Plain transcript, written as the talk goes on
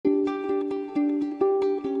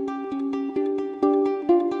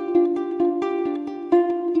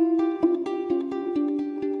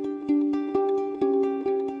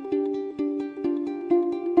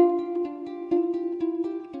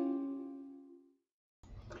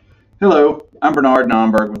Hello, I'm Bernard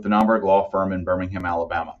Nomberg with the Nomberg Law Firm in Birmingham,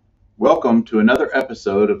 Alabama. Welcome to another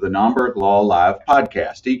episode of the Nomberg Law Live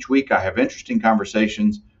podcast. Each week I have interesting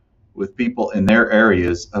conversations with people in their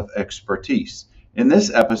areas of expertise. In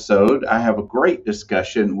this episode, I have a great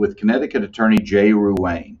discussion with Connecticut attorney Jay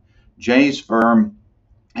Ruane. Jay's firm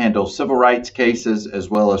handles civil rights cases as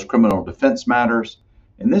well as criminal defense matters.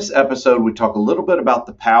 In this episode, we talk a little bit about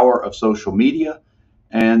the power of social media,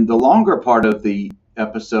 and the longer part of the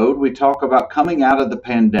episode, we talk about coming out of the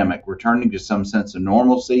pandemic, returning to some sense of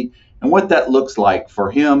normalcy, and what that looks like for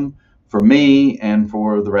him, for me, and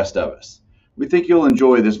for the rest of us. We think you'll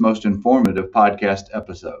enjoy this most informative podcast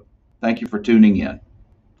episode. Thank you for tuning in.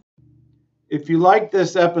 If you like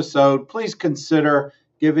this episode, please consider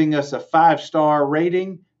giving us a 5-star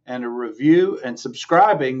rating and a review, and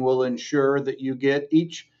subscribing will ensure that you get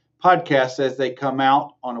each podcast as they come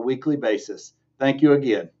out on a weekly basis. Thank you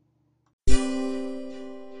again.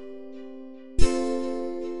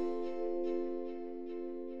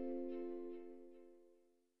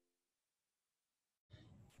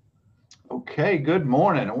 Okay, good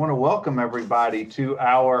morning. I want to welcome everybody to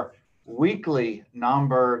our weekly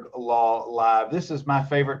Nomberg Law Live. This is my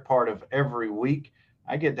favorite part of every week.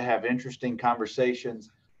 I get to have interesting conversations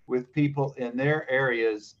with people in their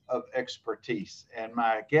areas of expertise. And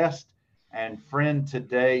my guest and friend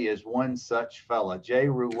today is one such fella, Jay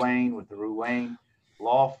Ruane with the Ruane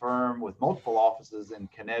Law Firm with multiple offices in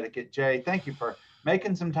Connecticut. Jay, thank you for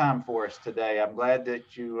making some time for us today. I'm glad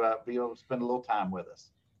that you be able to spend a little time with us.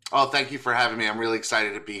 Oh, thank you for having me. I'm really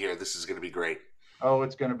excited to be here. This is going to be great. Oh,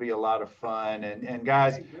 it's going to be a lot of fun. And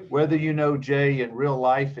guys, whether you know Jay in real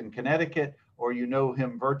life in Connecticut or you know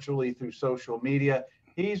him virtually through social media,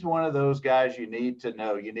 he's one of those guys you need to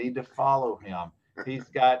know. You need to follow him.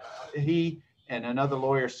 He and another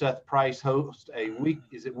lawyer, Seth Price, host a week.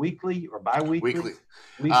 Is it weekly or bi-weekly? Weekly.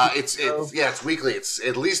 It's weekly. It's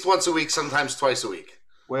at least once a week, sometimes twice a week.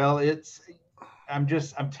 Well, I'm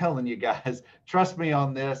telling you guys, trust me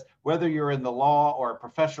on this, whether you're in the law or a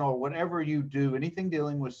professional, whatever you do, anything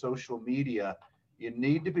dealing with social media, you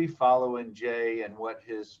need to be following Jay and what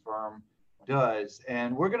his firm does.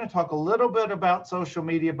 And we're going to talk a little bit about social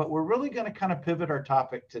media, but we're really going to kind of pivot our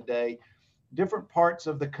topic today. Different parts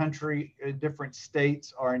of the country, different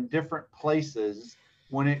states are in different places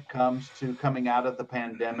when it comes to coming out of the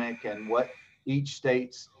pandemic and what each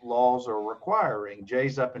state's laws are requiring.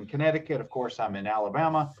 Jay's up in Connecticut. Of course, I'm in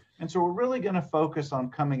Alabama. And so we're really going to focus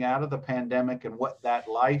on coming out of the pandemic and what that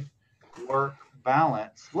life-work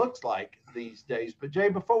balance looks like these days. But Jay,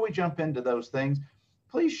 before we jump into those things,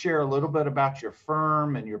 please share a little bit about your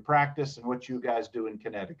firm and your practice and what you guys do in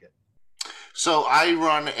Connecticut. So I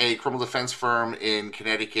run a criminal defense firm in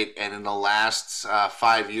Connecticut, and in the last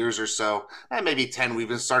 5 years or so, maybe 10, we've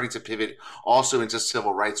been starting to pivot also into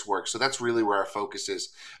civil rights work. So that's really where our focus is.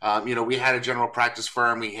 We had a general practice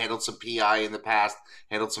firm. We handled some PI in the past,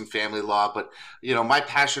 handled some family law, but, my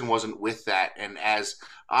passion wasn't with that. And as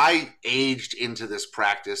I aged into this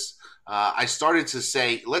practice, I started to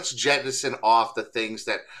say, let's jettison off the things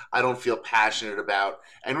that I don't feel passionate about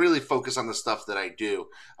and really focus on the stuff that I do.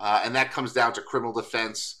 And that comes down to criminal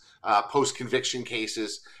defense, post-conviction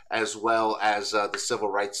cases, as well as the civil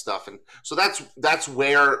rights stuff. And so that's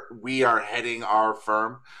where we are heading our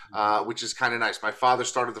firm, which is kind of nice. My father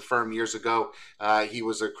started the firm years ago. He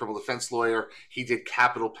was a criminal defense lawyer. He did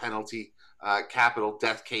capital penalty, capital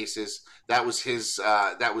death cases. That was his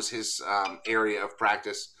area of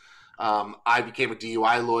practice. I became a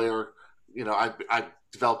DUI lawyer. I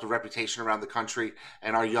developed a reputation around the country,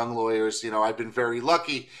 and our young lawyers, I've been very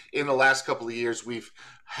lucky in the last couple of years. We've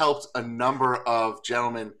helped a number of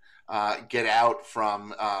gentlemen get out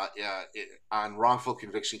from on wrongful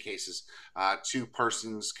conviction cases, 2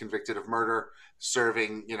 persons convicted of murder,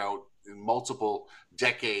 serving, multiple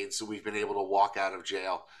decades. So we've been able to walk out of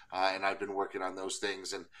jail, and I've been working on those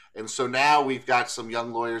things. And so now we've got some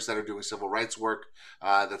young lawyers that are doing civil rights work.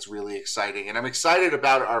 That's really exciting. And I'm excited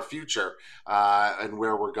about our future and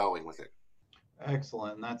where we're going with it.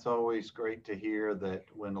 Excellent. And that's always great to hear that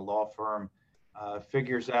when a law firm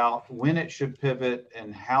figures out when it should pivot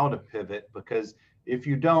and how to pivot, because if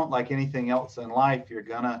you don't, like anything else in life, you're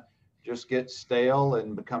going to just get stale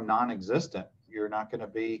and become non-existent. You're not going to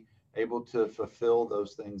be able to fulfill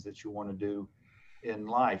those things that you want to do in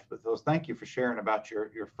life. But thank you for sharing about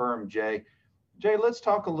your firm, Jay. Jay, let's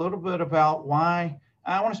talk a little bit about why.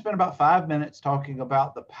 I want to spend about 5 minutes talking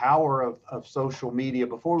about the power of social media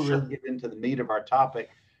before we really get into the meat of our topic.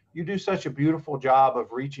 You do such a beautiful job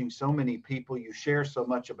of reaching so many people. You share so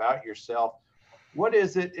much about yourself. What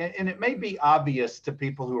is it? And it may be obvious to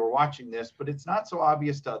people who are watching this, but it's not so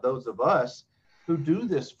obvious to those of us who do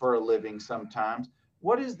this for a living sometimes,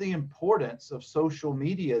 what is the importance of social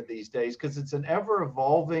media these days? Because it's an ever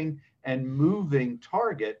evolving and moving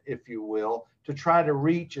target, if you will, to try to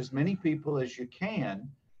reach as many people as you can.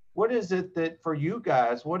 What is it that for you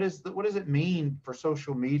guys, what does it mean for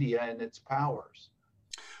social media and its powers?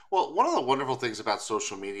 Well, one of the wonderful things about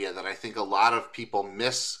social media that I think a lot of people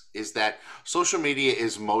miss is that social media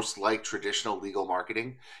is most like traditional legal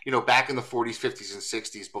marketing. Back in the 40s, 50s, and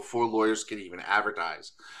 60s, before lawyers could even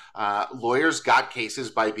advertise, lawyers got cases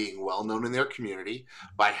by being well known in their community,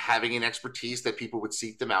 by having an expertise that people would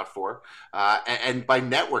seek them out for, and by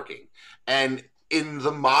networking. And in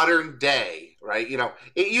the modern day, right?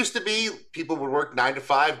 It used to be people would work 9 to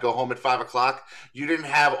 5, go home at 5 o'clock. You didn't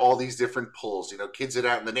have all these different pulls. Kids that are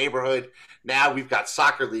out in the neighborhood. Now we've got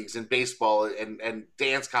soccer leagues and baseball and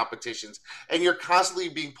dance competitions, and you're constantly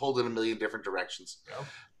being pulled in a million different directions.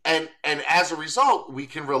 Yep. And as a result, we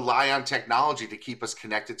can rely on technology to keep us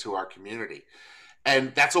connected to our community.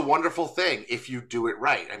 And that's a wonderful thing if you do it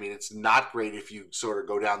right. I mean, it's not great if you sort of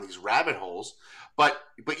go down these rabbit holes, but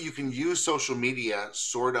you can use social media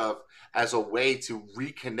sort of as a way to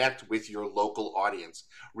reconnect with your local audience,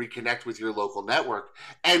 reconnect with your local network,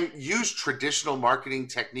 and use traditional marketing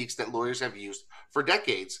techniques that lawyers have used for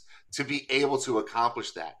decades to be able to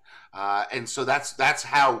accomplish that. And so that's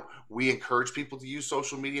how we encourage people to use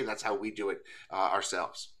social media. That's how we do it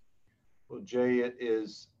ourselves. Well, Jay, it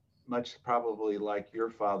is much probably like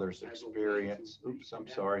your father's experience. Oops, I'm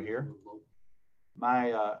sorry here.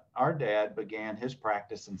 Our dad began his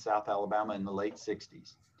practice in South Alabama in the late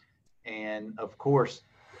 60s. And of course,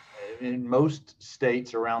 in most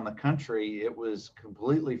states around the country, it was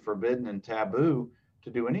completely forbidden and taboo to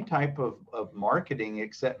do any type of marketing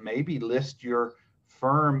except maybe list your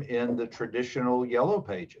firm in the traditional yellow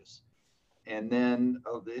pages. And then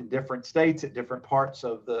in different states at different parts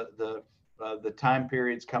of the time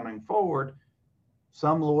periods coming forward,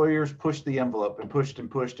 some lawyers pushed the envelope and pushed and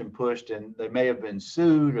pushed and pushed, and they may have been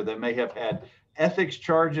sued, or they may have had ethics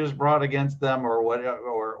charges brought against them, or whatever,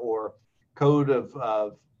 or code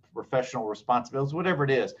of professional responsibilities, whatever it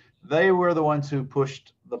is. They were the ones who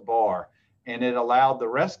pushed the bar, and it allowed the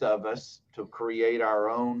rest of us to create our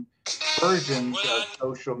own versions of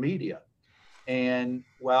social media. And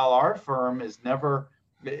while our firm is never,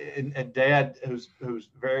 and Dad, who's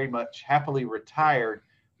very much happily retired,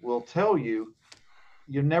 will tell you,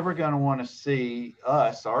 you're never going to want to see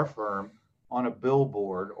us, our firm, on a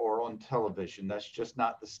billboard or on television. That's just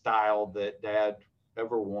not the style that Dad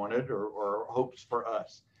ever wanted or hopes for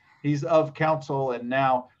us. He's of counsel, and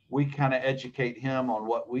now we kind of educate him on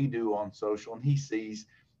what we do on social, and he sees,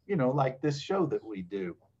 like this show that we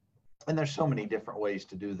do. And there's so many different ways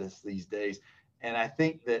to do this these days. And I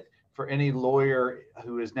think that for any lawyer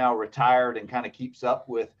who is now retired and kind of keeps up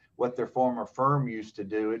with what their former firm used to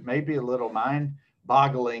do, it may be a little mind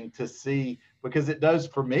boggling to see, because it does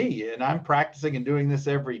for me, and I'm practicing and doing this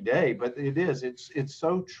every day, but it's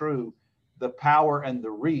so true. The power and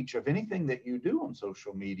the reach of anything that you do on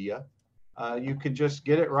social media, you can just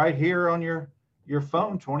get it right here on your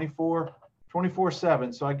phone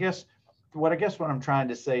 24/7. So I guess what I'm trying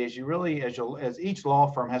to say is, you really, as each law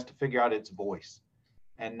firm has to figure out its voice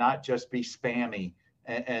and not just be spammy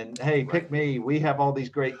and hey, pick me, we have all these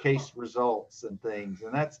great case results and things.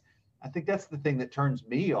 And I think that's the thing that turns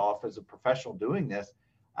me off as a professional doing this.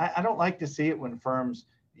 I don't like to see it when firms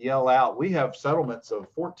yell out, we have settlements of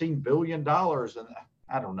 $14 billion. And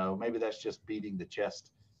I don't know, maybe that's just beating the chest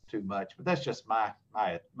too much, but that's just my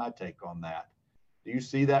take on that. Do you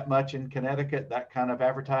see that much in Connecticut, that kind of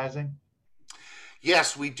advertising?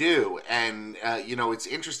 Yes, we do. And, it's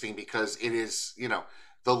interesting because it is,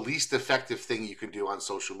 the least effective thing you can do on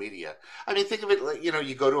social media. I mean, think of it like,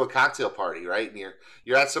 you go to a cocktail party, right? And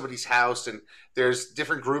you're at somebody's house, and there's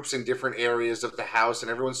different groups in different areas of the house,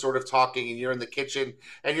 and everyone's sort of talking, and you're in the kitchen,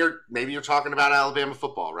 and maybe you're talking about Alabama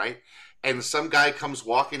football, right? And some guy comes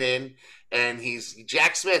walking in, and he's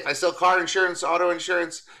Jack Smith. I sell car insurance, auto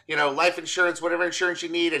insurance, life insurance, whatever insurance you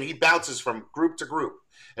need. And he bounces from group to group.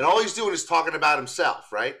 And all he's doing is talking about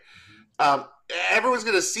himself, right? Everyone's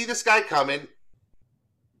going to see this guy coming.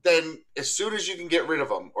 Then as soon as you can get rid of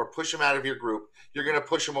him or push him out of your group, you're going to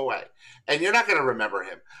push him away. And you're not going to remember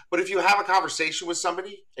him. But if you have a conversation with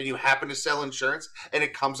somebody and you happen to sell insurance and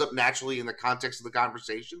it comes up naturally in the context of the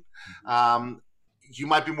conversation, you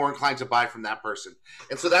might be more inclined to buy from that person.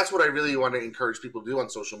 And so that's what I really want to encourage people to do on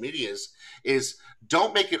social media is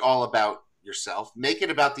don't make it all about yourself. Make it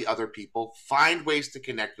about the other people. Find ways to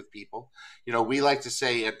connect with people. We like to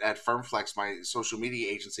say at FirmFlex, my social media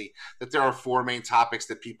agency, that there are 4 main topics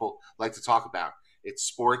that people like to talk about. It's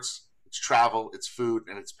sports, it's travel, it's food,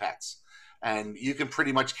 and it's pets. and you can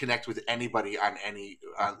pretty much connect with anybody on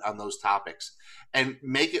on those topics, and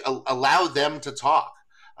make it allow them to talk.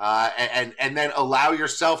 And then allow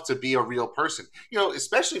yourself to be a real person,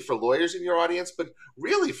 especially for lawyers in your audience, but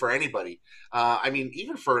really for anybody. I mean,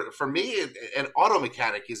 even for me, an auto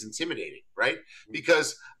mechanic is intimidating, right?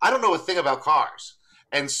 Because I don't know a thing about cars.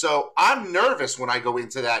 And so I'm nervous when I go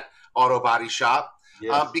into that auto body shop.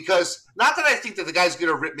 Yes. Because not that I think that the guy's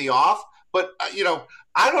going to rip me off, but,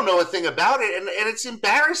 I don't know a thing about it, and it's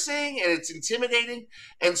embarrassing and it's intimidating.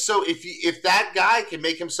 And so if that guy can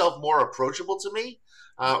make himself more approachable to me,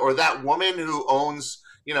 or that woman who owns,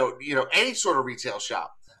 any sort of retail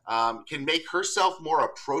shop, can make herself more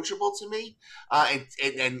approachable to me,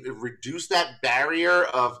 and reduce that barrier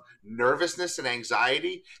of nervousness and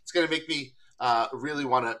anxiety, it's going to make me really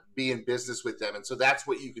want to be in business with them. And so that's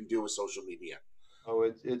what you can do with social media. Oh,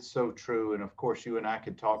 it's so true. And of course, you and I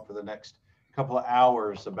could talk for the next couple of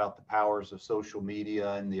hours about the powers of social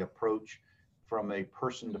media and the approach from a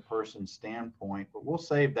person-to-person standpoint. But we'll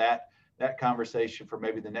save that conversation for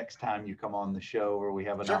maybe the next time you come on the show, or we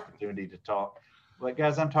have an opportunity to talk. But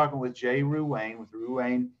guys, I'm talking with Jay Ruane with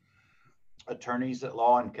Ruane Attorneys at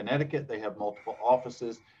Law in Connecticut. They have multiple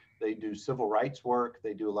offices. They do civil rights work.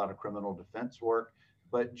 They do a lot of criminal defense work.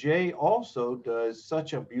 But Jay also does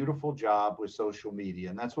such a beautiful job with social media.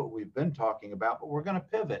 And that's what we've been talking about. But we're going to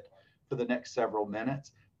pivot for the next several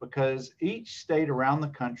minutes, because each state around the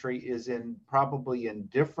country is probably in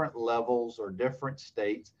different levels or different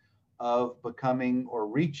states of becoming or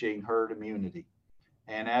reaching herd immunity.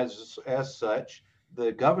 And as such,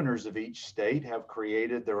 the governors of each state have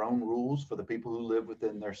created their own rules for the people who live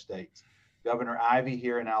within their states. Governor Ivey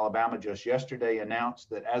here in Alabama just yesterday announced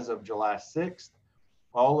that as of July 6th,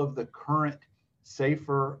 all of the current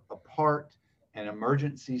safer, apart, and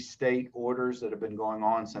emergency state orders that have been going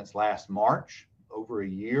on since last March, over a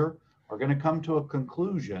year, are going to come to a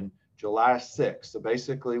conclusion July 6th. So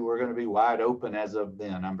basically, we're going to be wide open as of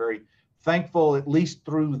then. I'm very thankful, at least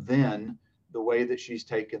through then, the way that she's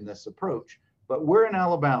taken this approach. But we're in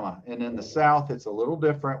Alabama, and in the South, it's a little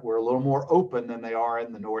different. We're a little more open than they are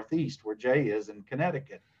in the Northeast, where Jay is in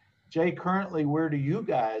Connecticut. Jay, currently, where do you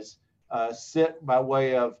guys sit by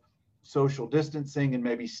way of social distancing and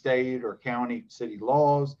maybe state or county, city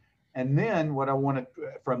laws? And then what I want to,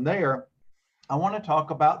 from there, I want to talk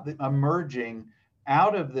about the emerging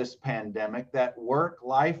out of this pandemic, that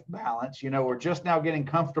work-life balance. We're just now getting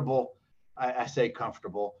comfortable. I say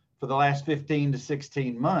comfortable for the last 15 to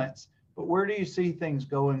 16 months, but where do you see things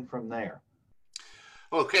going from there?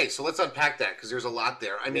 Okay, so let's unpack that, because there's a lot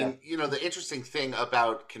there. I mean, the interesting thing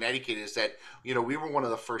about Connecticut is that, we were one of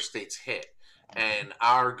the first states hit, and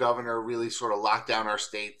our governor really sort of locked down our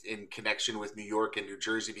state in connection with New York and New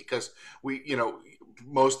Jersey, because we,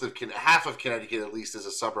 half of Connecticut at least is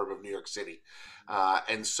a suburb of New York City.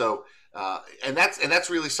 And so, and that's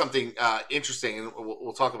really something interesting, and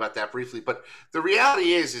we'll talk about that briefly. But the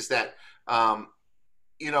reality is that,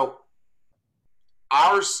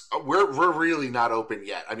 we're really not open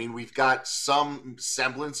yet. I mean, we've got some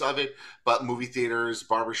semblance of it, but movie theaters,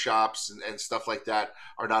 barbershops, and stuff like that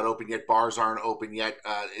are not open yet. Bars aren't open yet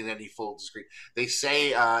in any full degree. They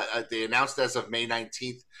say they announced as of May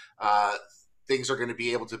 19th, things are going to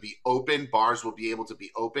be able to be open. Bars will be able to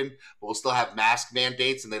be open, but we'll still have mask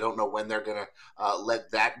mandates, and they don't know when they're going to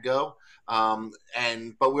let that go.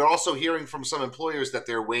 But we're also hearing from some employers that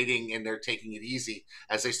they're waiting and they're taking it easy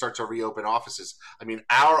as they start to reopen offices. I mean,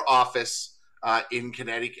 our offices in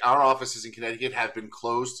Connecticut have been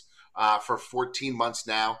closed for 14 months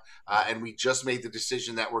now, and we just made the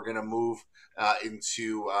decision that we're going to move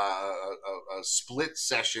into a split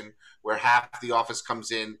session where half the office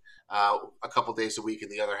comes in a couple days a week and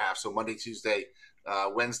the other half. So Monday, Tuesday,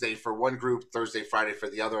 Wednesday for one group, Thursday, Friday for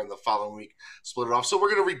the other, and the following week split it off. So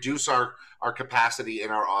we're going to reduce our capacity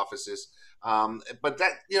in our offices. But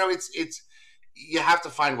that, it's you have to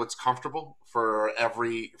find what's comfortable for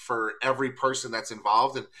every person that's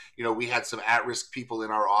involved. And, we had some at-risk people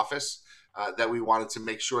in our office that we wanted to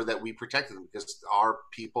make sure that we protected them, because our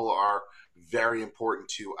people are very important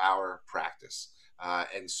to our practice.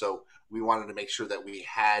 And so we wanted to make sure that we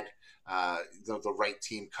had the right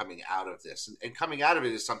team coming out of this. And coming out of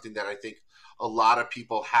it is something that I think a lot of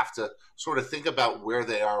people have to sort of think about where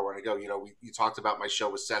they are when to go. You talked about my show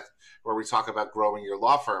with Seth, where we talk about growing your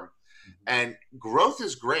law firm. And growth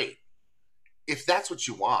is great if that's what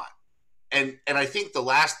you want. And I think the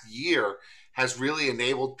last year has really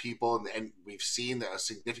enabled people, and we've seen a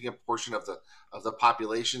significant portion of the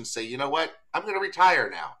population say, you know what, I'm going to retire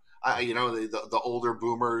now. The older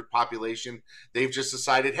boomer population, they've just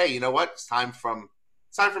decided, hey, you know what, it's time for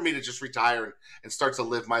me to just retire and start to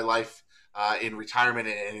live my life in retirement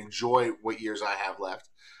and enjoy what years I have left.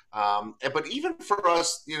 But even for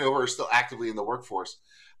us, who are still actively in the workforce,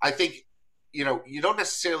 I think, you don't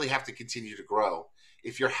necessarily have to continue to grow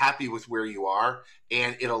if you're happy with where you are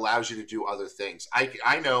and it allows you to do other things.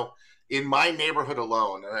 I know in my neighborhood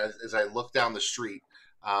alone, as I look down the street,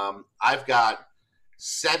 I've got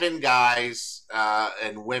 7 guys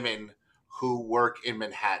and women who work in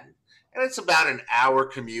Manhattan. And it's about an hour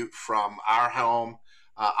commute from our home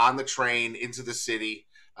on the train into the city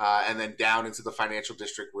and then down into the financial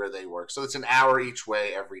district where they work. So it's an hour each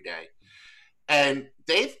way every day. And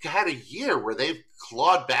they've had a year where they've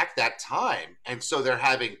clawed back that time. And so they're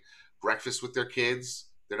having breakfast with their kids.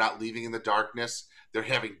 They're not leaving in the darkness. They're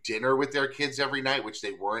having dinner with their kids every night, which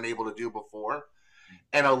they weren't able to do before.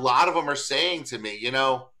 And a lot of them are saying to me,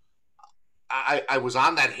 I was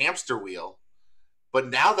on that hamster wheel, but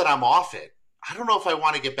now that I'm off it, I don't know if I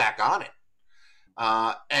want to get back on it.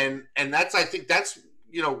 And I think that's,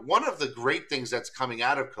 one of the great things that's coming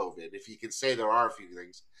out of COVID, if you can say there are a few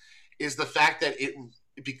things, is the fact that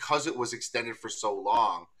because it was extended for so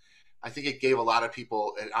long, I think it gave a lot of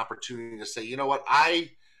people an opportunity to say, you know what, I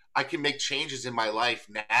can make changes in my life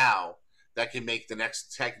now that can make the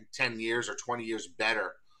next 10 years or 20 years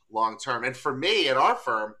better long term. And for me at our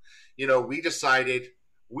firm, we decided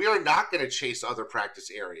we are not going to chase other practice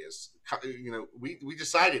areas. We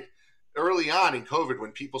decided early on in COVID,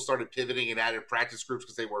 when people started pivoting and adding practice groups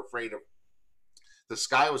because they were afraid of the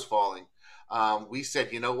sky was falling, we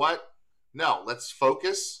said, you know what? No, let's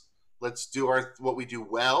focus. Let's do what we do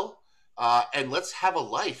well, and let's have a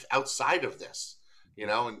life outside of this.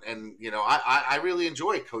 I really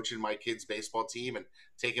enjoy coaching my kids' baseball team and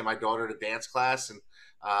taking my daughter to dance class and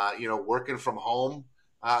working from home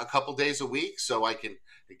a couple days a week so I can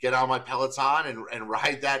get on my Peloton and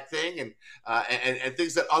ride that thing and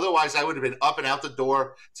things that otherwise I would have been up and out the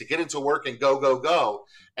door to get into work and go.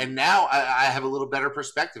 And now I have a little better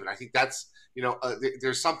perspective. And I think that's,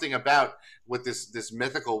 there's something about with this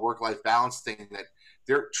mythical work-life balance thing that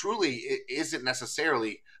there truly isn't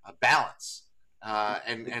necessarily a balance.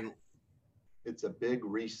 And it's a big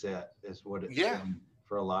reset is what it's yeah. been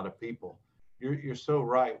for a lot of people. You're so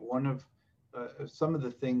right. One of some of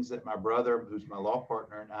the things that my brother, who's my law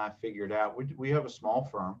partner, and I figured out, we have a small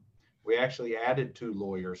firm. We actually added 2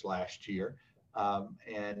 lawyers last year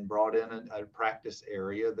and brought in a practice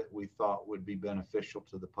area that we thought would be beneficial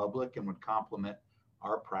to the public and would complement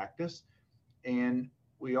our practice. And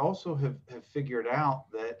we also have figured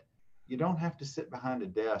out that you don't have to sit behind a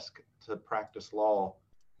desk to practice law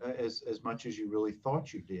as much as you really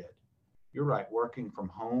thought you did. You're right, working from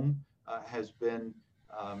home has been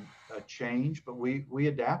a change, but we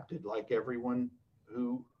adapted like everyone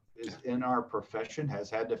who is in our profession has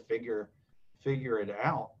had to figure it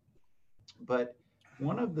out. But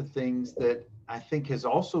one of the things that I think has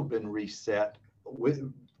also been reset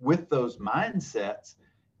with those mindsets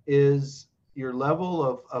is your level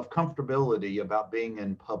of comfortability about being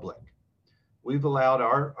in public. We've allowed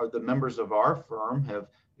the members of our firm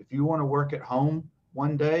if you want to work at home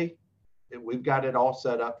one day, we've got it all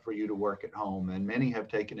set up for you to work at home, and many have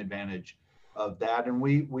taken advantage of that, and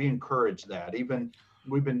we encourage that. Even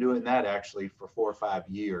we've been doing that actually for 4 or 5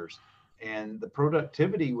 years, and the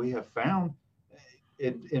productivity we have found,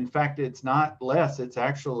 in fact, it's not less, it's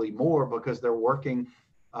actually more because they're working,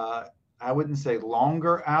 I wouldn't say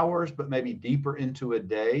longer hours, but maybe deeper into a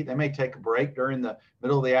day. They may take a break during the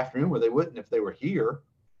middle of the afternoon where they wouldn't if they were here,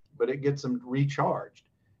 but it gets them recharged.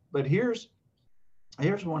 But here's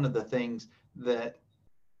one of the things that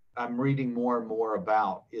I'm reading more and more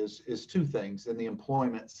about is 2 things in the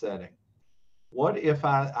employment setting. What if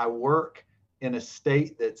I work in a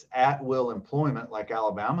state that's at will employment like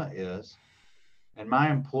Alabama is, and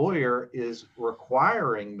my employer is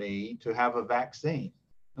requiring me to have a vaccine?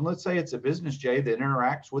 And let's say it's a business, Jay, that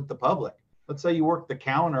interacts with the public. Let's say you work the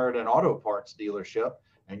counter at an auto parts dealership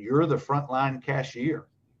and you're the frontline cashier.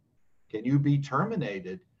 Can you be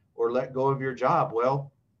terminated or let go of your job?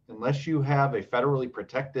 Well, unless you have a federally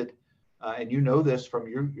protected, and you know this from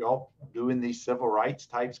y'all doing these civil rights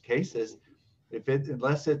types cases,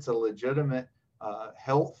 unless it's a legitimate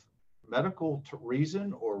health, medical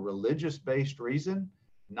reason or religious-based reason,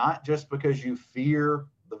 not just because you fear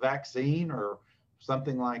the vaccine or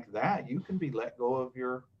something like that, you can be let go of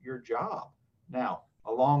your job. Now,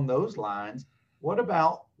 along those lines, what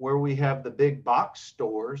about where we have the big box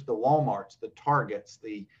stores, the Walmarts, the Targets,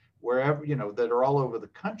 the wherever, that are all over the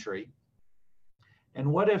country?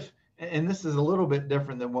 And what if, and this is a little bit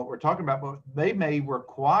different than what we're talking about, but they may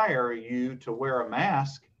require you to wear a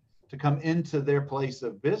mask to come into their place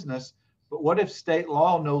of business. But what if state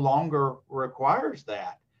law no longer requires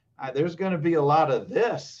that? there's going to be a lot of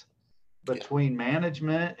this between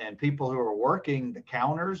management and people who are working the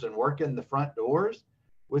counters and working the front doors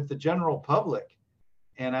with the general public.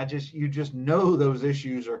 And you just know those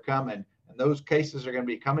issues are coming, and those cases are going to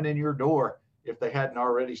be coming in your door if they hadn't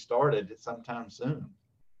already started sometime soon.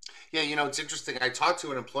 Yeah, it's interesting. I talked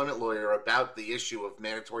to an employment lawyer about the issue of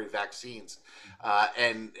mandatory vaccines,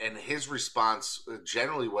 and his response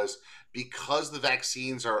generally was, because the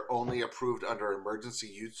vaccines are only approved under emergency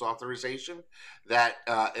use authorization, that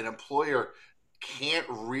an employer can't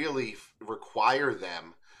really require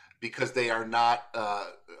them because they are not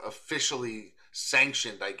officially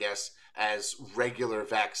sanctioned, I guess, as regular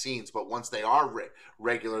vaccines. But once they are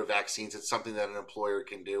regular vaccines, it's something that an employer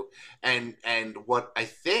can do. And what I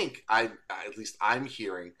think at least I'm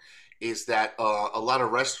hearing is that a lot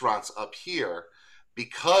of restaurants up here,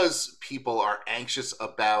 because people are anxious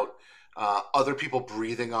about other people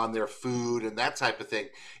breathing on their food and that type of thing,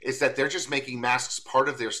 is that they're just making masks part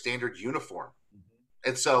of their standard uniform.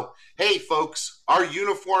 And so, hey, folks, our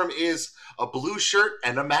uniform is a blue shirt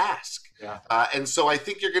and a mask. Yeah. And so I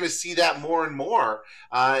think you're going to see that more and more.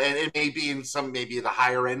 And it may be in maybe the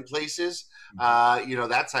higher end places,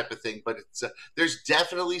 that type of thing. But there's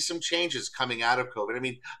definitely some changes coming out of COVID. I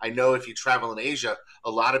mean, I know if you travel in Asia, a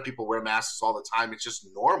lot of people wear masks all the time. It's just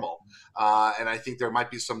normal. And I think there might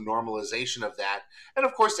be some normalization of that. And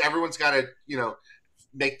of course, everyone's got to,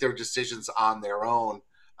 make their decisions on their own.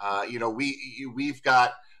 We've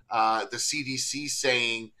got the CDC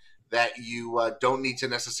saying that you don't need to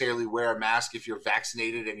necessarily wear a mask if you're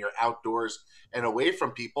vaccinated and you're outdoors and away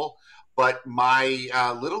from people. But my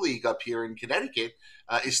Little League up here in Connecticut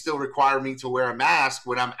is still requiring me to wear a mask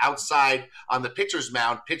when I'm outside on the pitcher's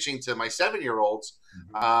mound pitching to my 7-year-olds.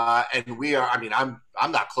 And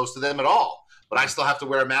I'm not close to them at all, but I still have to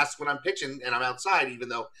wear a mask when I'm pitching and I'm outside, even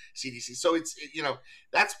though CDC. So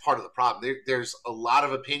that's part of the problem. There's a lot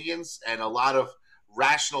of opinions and a lot of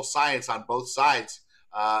rational science on both sides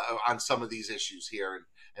on some of these issues here,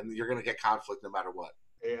 and you're going to get conflict no matter what.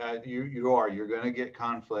 Yeah, you're going to get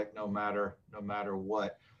conflict no matter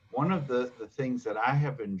what. One of the things that I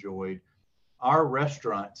have enjoyed, our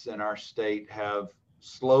restaurants in our state have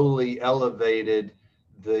slowly elevated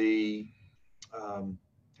the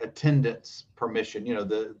attendance permission,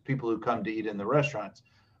 the people who come to eat in the restaurants.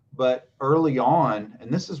 But early on,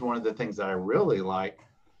 and this is one of the things that I really like,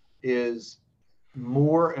 is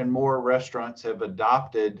more and more restaurants have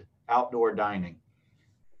adopted outdoor dining.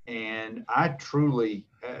 And I'm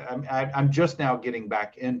just now getting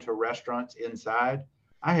back into restaurants inside.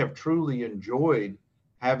 I have truly enjoyed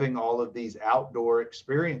having all of these outdoor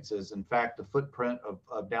experiences. In fact, the footprint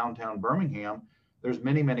of downtown Birmingham, there's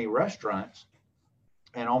many, many restaurants,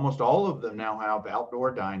 and almost all of them now have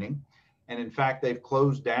outdoor dining. And in fact, they've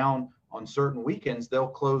closed down on certain weekends. They'll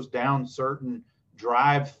close down certain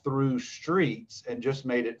drive-through streets and just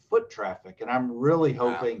made it foot traffic. And I'm really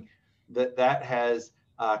hoping that has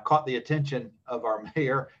caught the attention of our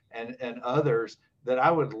mayor and others, that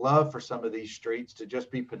I would love for some of these streets to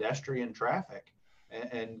just be pedestrian traffic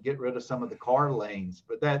and get rid of some of the car lanes.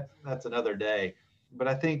 But that's another day. But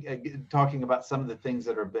I think talking about some of the things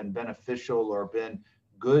that have been beneficial or been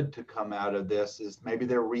good to come out of this is maybe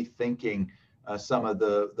they're rethinking some of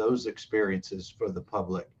those experiences for the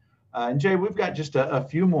public. And Jay, we've got just a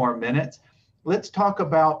few more minutes. Let's talk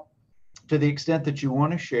about, to the extent that you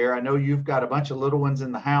want to share. I know you've got a bunch of little ones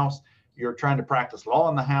in the house. You're trying to practice law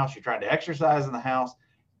in the house. You're trying to exercise in the house.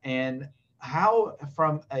 And how,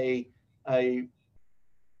 from a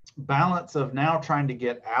balance of now trying to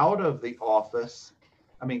get out of the office,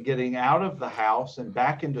 getting out of the house and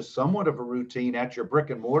back into somewhat of a routine at your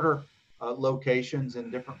brick and mortar locations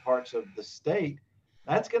in different parts of the state,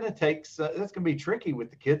 that's going to be tricky with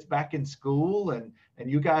the kids back in school and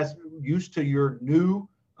you guys used to your new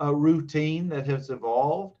routine that has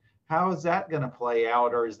evolved. How is that going to play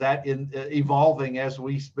out, or is that evolving as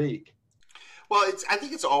we speak? Well, I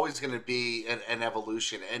think it's always going to be an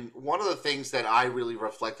evolution. And one of the things that I really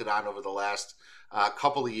reflected on over the last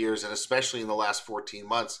couple of years, and especially in the last 14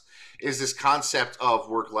 months, is this concept of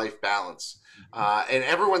work-life balance. And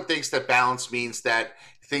everyone thinks that balance means that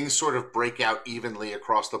things sort of break out evenly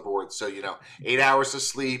across the board. So, 8 hours to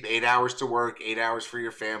sleep, 8 hours to work, 8 hours for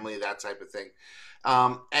your family, that type of thing.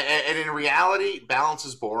 And in reality, balance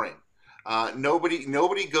is boring.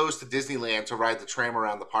 Nobody goes to Disneyland to ride the tram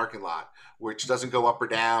around the parking lot, which doesn't go up or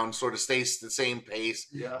down, sort of stays the same pace,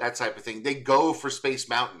 that type of thing. They go for Space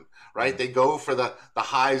Mountain, right? They go for the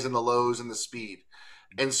highs and the lows and the speed.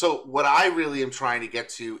 And so what I really am trying to get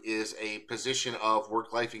to is a position of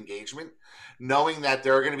work-life engagement, knowing that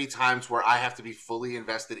there are going to be times where I have to be fully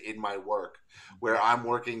invested in my work, where I'm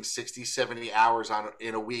working 60, 70 hours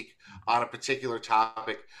in a week on a particular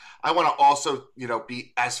topic. I want to also,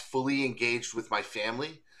 be as fully engaged with my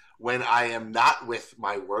family when I am not with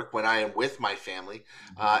my work, when I am with my family,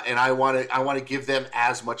 and I want to give them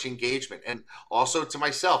as much engagement. And also to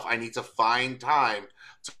myself, I need to find time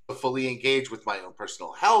to fully engage with my own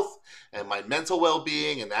personal health and my mental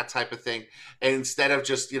well-being and that type of thing. And instead of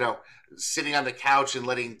just, sitting on the couch and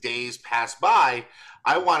letting days pass by,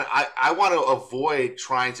 I want to avoid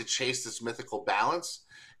trying to chase this mythical balance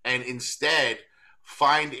and instead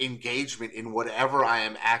find engagement in whatever I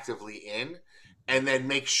am actively in, and then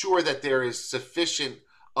make sure that there is sufficient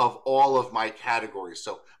of all of my categories.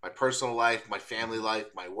 So my personal life, my family life,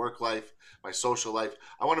 my work life, my social life.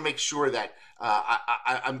 I want to make sure that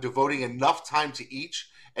I'm devoting enough time to each.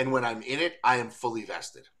 And when I'm in it, I am fully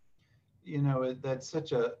vested. That's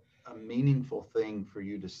such a meaningful thing for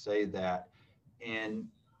you to say that. And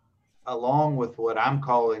along with what I'm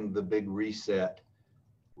calling the big reset,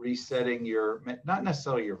 resetting not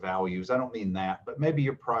necessarily your values, I don't mean that, but maybe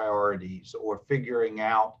your priorities, or figuring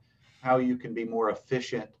out how you can be more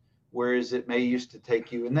efficient, whereas it may used to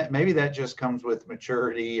take you, and that maybe that just comes with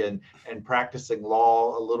maturity and practicing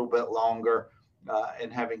law a little bit longer,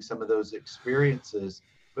 and having some of those experiences.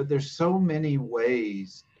 But there's so many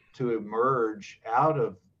ways to emerge out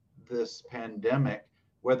of this pandemic,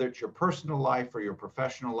 whether it's your personal life or your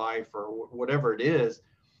professional life or whatever it is.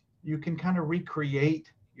 You can kind of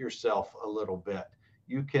recreate yourself a little bit.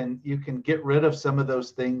 You can get rid of some of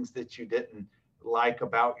those things that you didn't like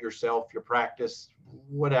about yourself, your practice,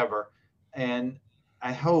 whatever. And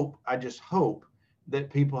I just hope that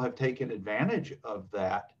people have taken advantage of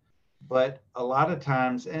that. But a lot of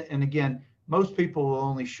times, and again, most people will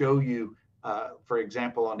only show you, for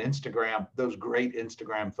example, on Instagram, those great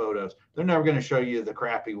Instagram photos. They're never going to show you the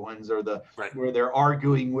crappy ones, or right, where they're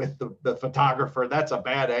arguing with the photographer. That's a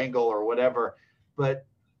bad angle or whatever. But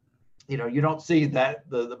you don't see that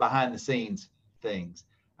the behind the scenes things.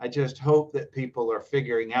 I just hope that people are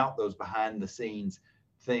figuring out those behind the scenes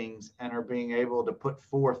things and are being able to put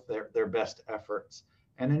forth their best efforts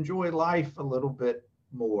and enjoy life a little bit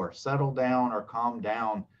more, settle down or calm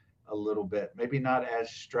down a little bit, maybe not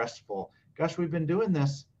as stressful. Gosh, we've been doing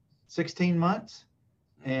this 16 months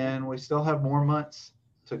and we still have more months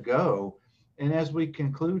to go. And as we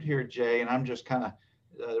conclude here, Jay, and I'm just kind of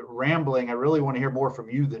rambling, I really want to hear more from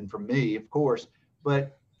you than from me, of course,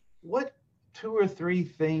 but what 2 or 3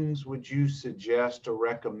 things would you suggest or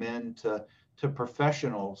recommend to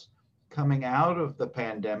professionals coming out of the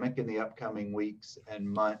pandemic in the upcoming weeks and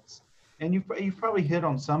months? And you've probably hit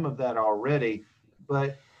on some of that already,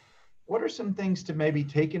 but what are some things to maybe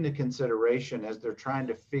take into consideration as they're trying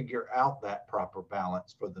to figure out that proper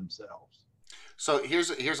balance for themselves? So here's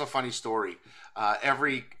a funny story.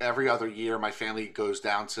 Every other year, my family goes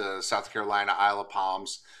down to South Carolina, Isle of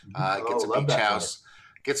Palms,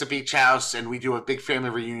 gets a beach house, and we do a big family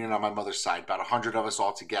reunion on my mother's side, about 100 of us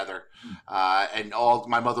all together. And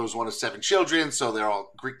my mother was one of 7 children, so they're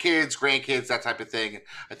all kids, grandkids, that type of thing.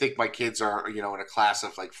 I think my kids are, in a class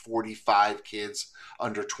of like 45 kids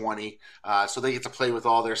under 20. So they get to play with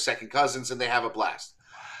all their second cousins, and they have a blast.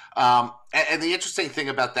 And the interesting thing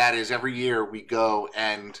about that is every year we go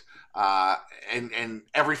and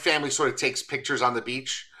every family sort of takes pictures on the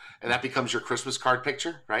beach, and that becomes your Christmas card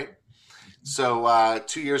picture, right? So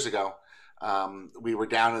 2 years ago, we were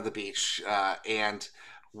down at the beach, and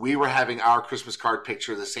we were having our Christmas card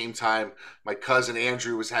picture the same time my cousin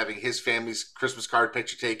Andrew was having his family's Christmas card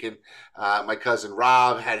picture taken. My cousin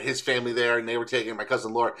Rob had his family there, and they were taking my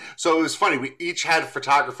cousin Laura. So it was funny. We each had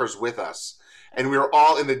photographers with us, and we were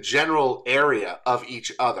all in the general area of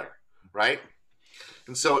each other, right?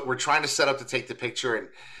 And so we're trying to set up to take the picture, and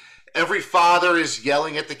every father is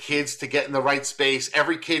yelling at the kids to get in the right space.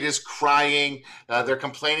 Every kid is crying. They're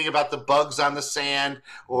complaining about the bugs on the sand,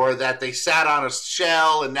 or that they sat on a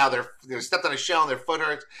shell and now they're stepped on a shell and their foot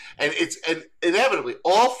hurts. And inevitably,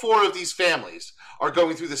 all 4 of these families are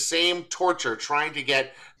going through the same torture trying to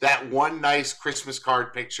get that one nice Christmas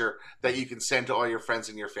card picture that you can send to all your friends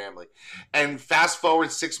and your family. And fast forward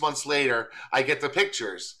 6 months later, I get the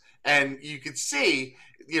pictures, and you can see,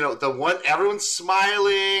 the one, everyone's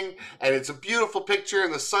smiling, and it's a beautiful picture,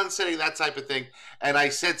 and the sun setting, that type of thing. And I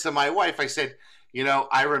said to my wife,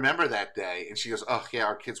 I remember that day. And she goes, oh, yeah,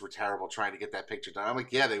 our kids were terrible trying to get that picture done. I'm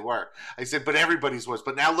like, yeah, they were. I said, but everybody's was.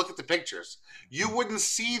 But now look at the pictures. You wouldn't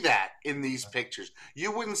see that in these pictures.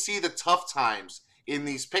 You wouldn't see the tough times in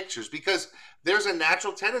these pictures, because there's a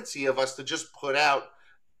natural tendency of us to just put out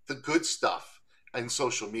the good stuff in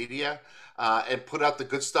social media and put out the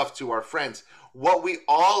good stuff to our friends. What we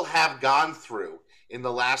all have gone through in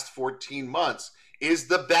the last 14 months is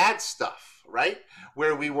the bad stuff, right?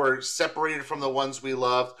 Where we were separated from the ones we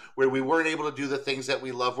loved, where we weren't able to do the things that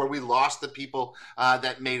we love, where we lost the people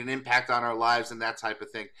that made an impact on our lives and that type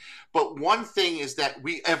of thing. But one thing is that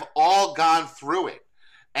we have all gone through it.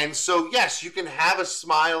 And so, yes, you can have a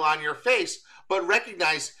smile on your face, but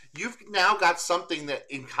recognize you've now got something that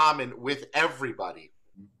in common with everybody.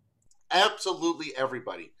 Absolutely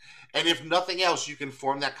everybody. And if nothing else, you can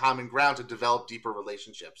form that common ground to develop deeper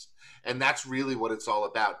relationships. And that's really what it's all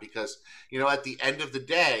about. Because, at the end of the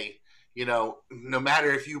day, no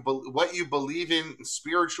matter if what you believe in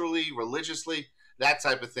spiritually, religiously, that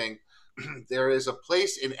type of thing, there is a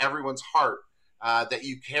place in everyone's heart that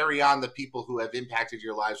you carry on the people who have impacted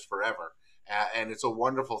your lives forever. And it's a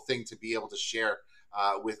wonderful thing to be able to share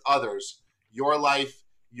with others your life,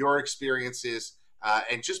 your experiences,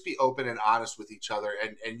 and just be open and honest with each other.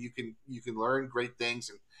 And you can learn great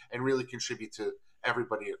things and really contribute to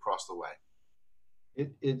everybody across the way.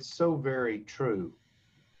 It's so very true.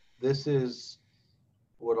 This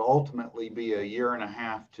would ultimately be a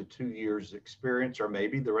 1.5 to 2 years experience, or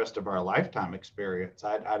maybe the rest of our lifetime experience.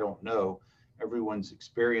 I don't know. Everyone's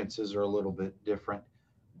experiences are a little bit different,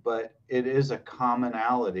 but it is a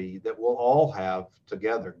commonality that we'll all have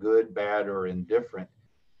together, good, bad, or indifferent.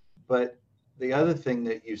 But the other thing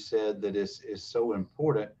that you said that is so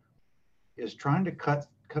important is trying to cut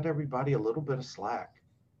everybody a little bit of slack.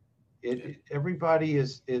 Everybody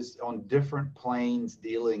is on different planes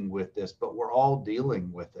dealing with this, but we're all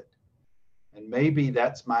dealing with it. And maybe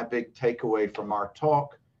that's my big takeaway from our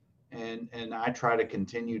talk. And I try to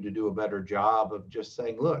continue to do a better job of just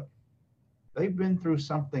saying, look, they've been through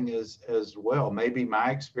something as well. Maybe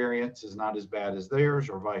my experience is not as bad as theirs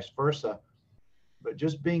or vice versa, but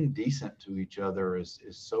just being decent to each other is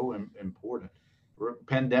so important,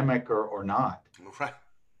 pandemic or not. Right.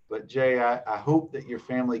 But Jay, I hope that your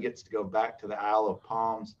family gets to go back to the Isle of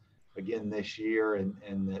Palms again this year,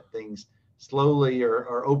 and that things slowly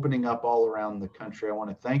are opening up all around the country. I want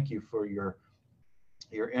to thank you for your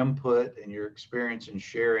input and your experience in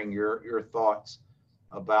sharing your thoughts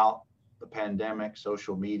about the pandemic,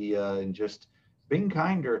 social media, and just being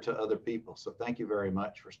kinder to other people. So thank you very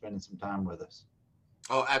much for spending some time with us.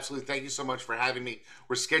 Oh, absolutely. Thank you so much for having me.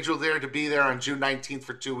 We're scheduled to be there on June 19th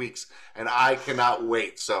for 2 weeks, and I cannot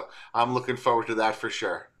wait. So I'm looking forward to that for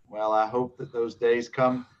sure. Well, I hope that those days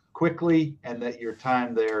come quickly and that your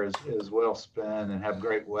time there is well spent and have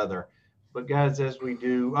great weather. But guys, as we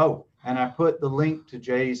do, and I put the link to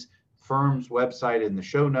Jay's firm's website in the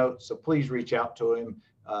show notes. So please reach out to him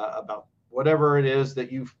about whatever it is that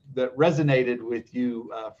resonated with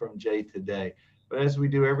you from Jay today. But as we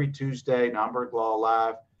do every Tuesday, Naumburg Law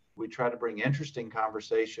Live, we try to bring interesting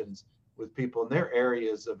conversations with people in their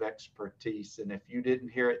areas of expertise. And if you didn't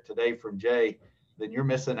hear it today from Jay, then you're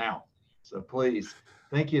missing out. So please,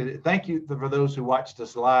 thank you. Thank you for those who watched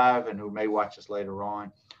us live and who may watch us later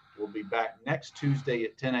on. We'll be back next Tuesday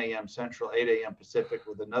at 10 a.m. Central, 8 a.m. Pacific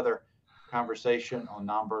with another conversation on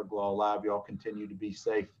Naumburg Law Live. Y'all continue to be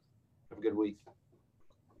safe. Have a good week.